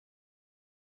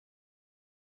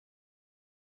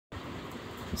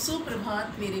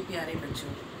सुप्रभात मेरे प्यारे बच्चों,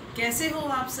 कैसे हो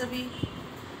आप सभी।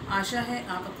 आशा है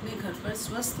आप अपने घर पर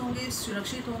स्वस्थ होंगे,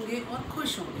 सुरक्षित होंगे और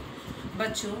खुश होंगे।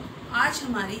 बच्चों, आज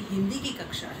हमारी हिंदी की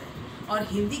कक्षा है और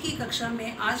हिंदी की कक्षा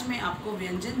में आज मैं आपको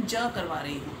व्यंजन ज करवा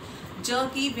रही हूँ। ज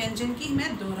की व्यंजन की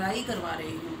मैं दोहराई करवा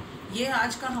रही हूँ। ये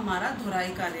आज का हमारा दोहराई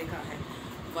कार्य का है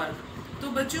वर्ग। तो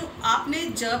बच्चों, आपने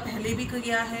ज पहले भी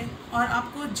किया है और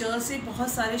आपको ज से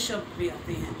बहुत सारे शब्द भी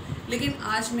आते हैं, लेकिन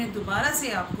आज मैं दोबारा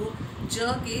से आपको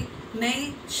ज के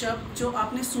नए शब्द जो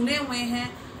आपने सुने हुए हैं,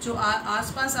 जो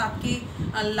आसपास आपकी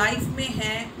लाइफ में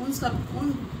हैं, उन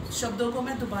शब्दों को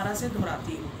मैं दोबारा से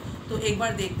दोहराती हूँ। तो एक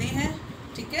बार देखते हैं,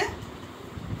 ठीक है।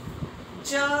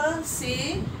 ज से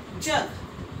जग,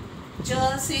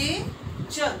 ज से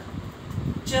जग,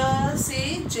 ज से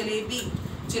जलेबी।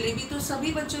 जलेबी तो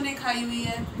सभी बच्चों ने खाई हुई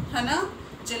है ना।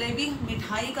 जलेबी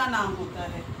मिठाई का नाम होता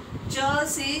है। ज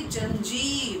से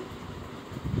जंजीर,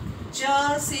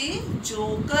 ज से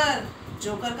जोकर।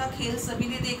 जोकर का खेल सभी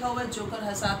ने देखा होगा। जोकर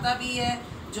हंसाता भी है,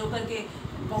 जोकर के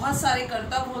बहुत सारे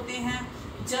करतब होते हैं।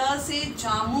 ज से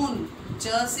जामुन,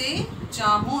 ज से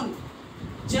जामुन,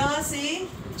 ज से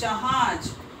जहाज,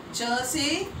 ज से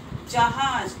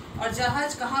जहाज। और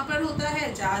जहाज कहाँ पर होता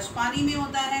है? जहाज पानी में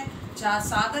होता है, जहाज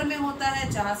सागर में होता है,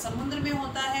 जहाज समुद्र में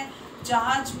होता है।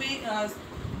 जहाज में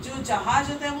जो जहाज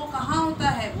होता है वो कहाँ होता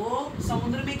है? वो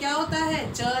समुद्र में क्या होता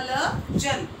है? जल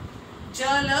जल,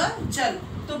 जल जल।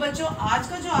 तो बच्चों, आज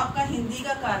का जो आपका हिंदी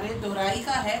का कार्य दोहराई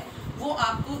का है, वो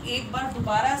आपको एक बार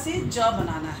दोबारा से ज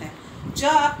बनाना है। ज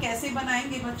आप कैसे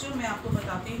बनाएंगे बच्चों, मैं आपको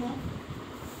बताती हूँ।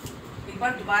 एक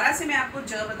बार दोबारा से मैं आपको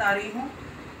ज बता रही हूँ।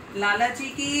 लाला जी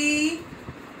की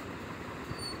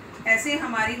ऐसे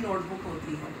हमारी नोटबुक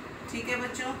होती है, ठीक है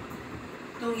बच्चों।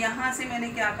 तो यहाँ से मैंने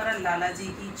क्या करा? लाला जी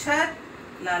की छत,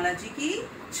 लाला जी की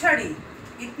छड़ी,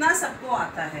 इतना सबको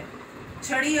आता है।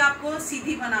 छड़ी आपको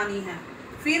सीधी बनानी है,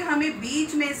 फिर हमें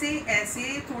बीच में से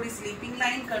ऐसे थोड़ी स्लीपिंग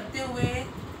लाइन करते हुए,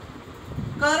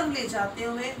 कर्व ले जाते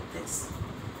हुए दिस,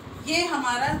 ये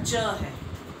हमारा ज है,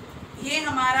 ये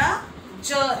हमारा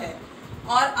ज है।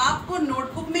 और आपको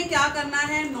नोटबुक में क्या करना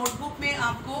है? नोटबुक में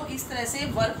आपको इस तरह से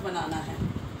वर्क बनाना है।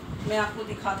 मैं आपको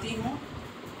दिखाती हूँ।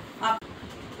 आप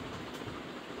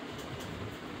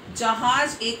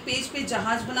जहाज, एक पेज पे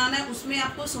जहाज बनाना है, उसमें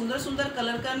आपको सुंदर सुंदर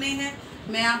कलर करने हैं।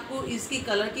 मैं आपको इसकी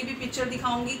कलर की भी पिक्चर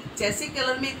दिखाऊंगी। जैसे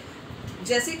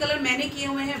कलर मैंने किए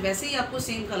हुए हैं वैसे ही आपको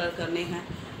सेम कलर करने हैं।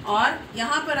 और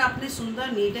यहाँ पर आपने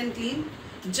सुंदर नीट एंड क्लीन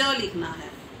ज लिखना है।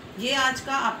 ये आज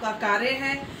का आपका कार्य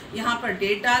है। यहाँ पर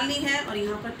डेट डालनी है और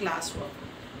यहाँ पर क्लास वर्क,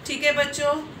 ठीक है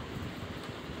बच्चों।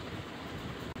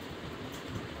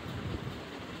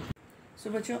 सो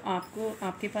बच्चों,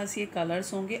 आपके पास ये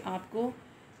कलर्स होंगे। आपको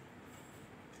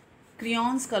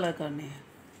क्रेयॉन्स कलर करने हैं।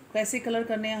 कैसे कलर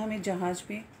करने हैं हमें जहाज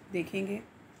पे देखेंगे।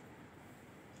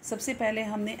 सबसे पहले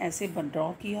हमने ऐसे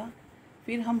ड्रॉ किया,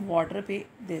 फिर हम वाटर पे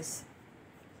this,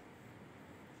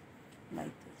 like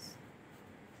this.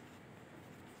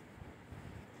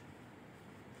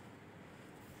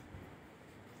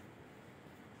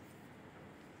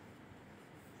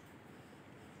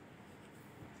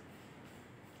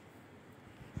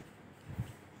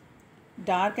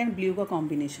 Dark and blue का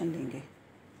कॉम्बिनेशन लेंगे।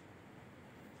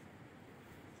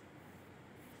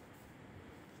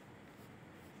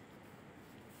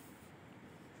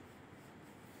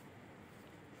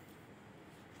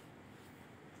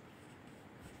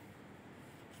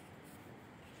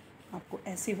 आपको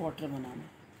ऐसे वाटर बनाना है।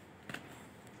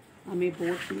 हमें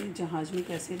बोट में, जहाज में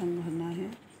कैसे रंग भरना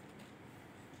है।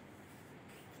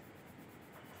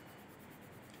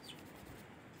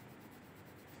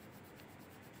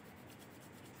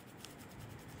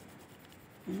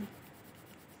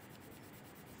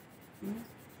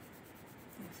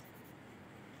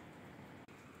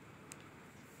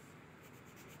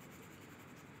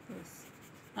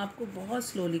 आपको बहुत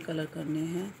स्लोली कलर करने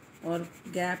हैं और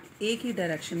गैप एक ही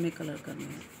डायरेक्शन में कलर करने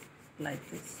हैं, लाइक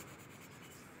दिस,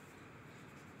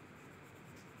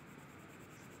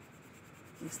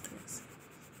 इस तरह से।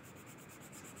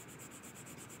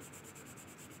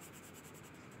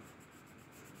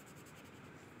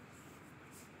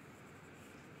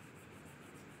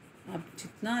 आप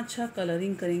जितना अच्छा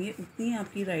कलरिंग करेंगे उतनी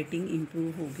आपकी राइटिंग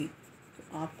इम्प्रूव होगी।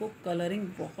 तो आपको कलरिंग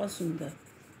बहुत सुंदर,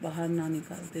 बाहर ना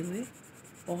निकालते हुए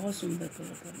बहुत सुंदर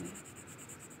कलर करने हैं।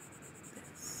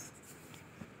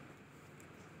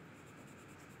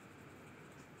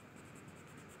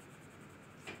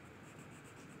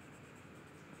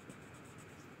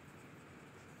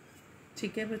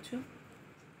 ठीक है बच्चों।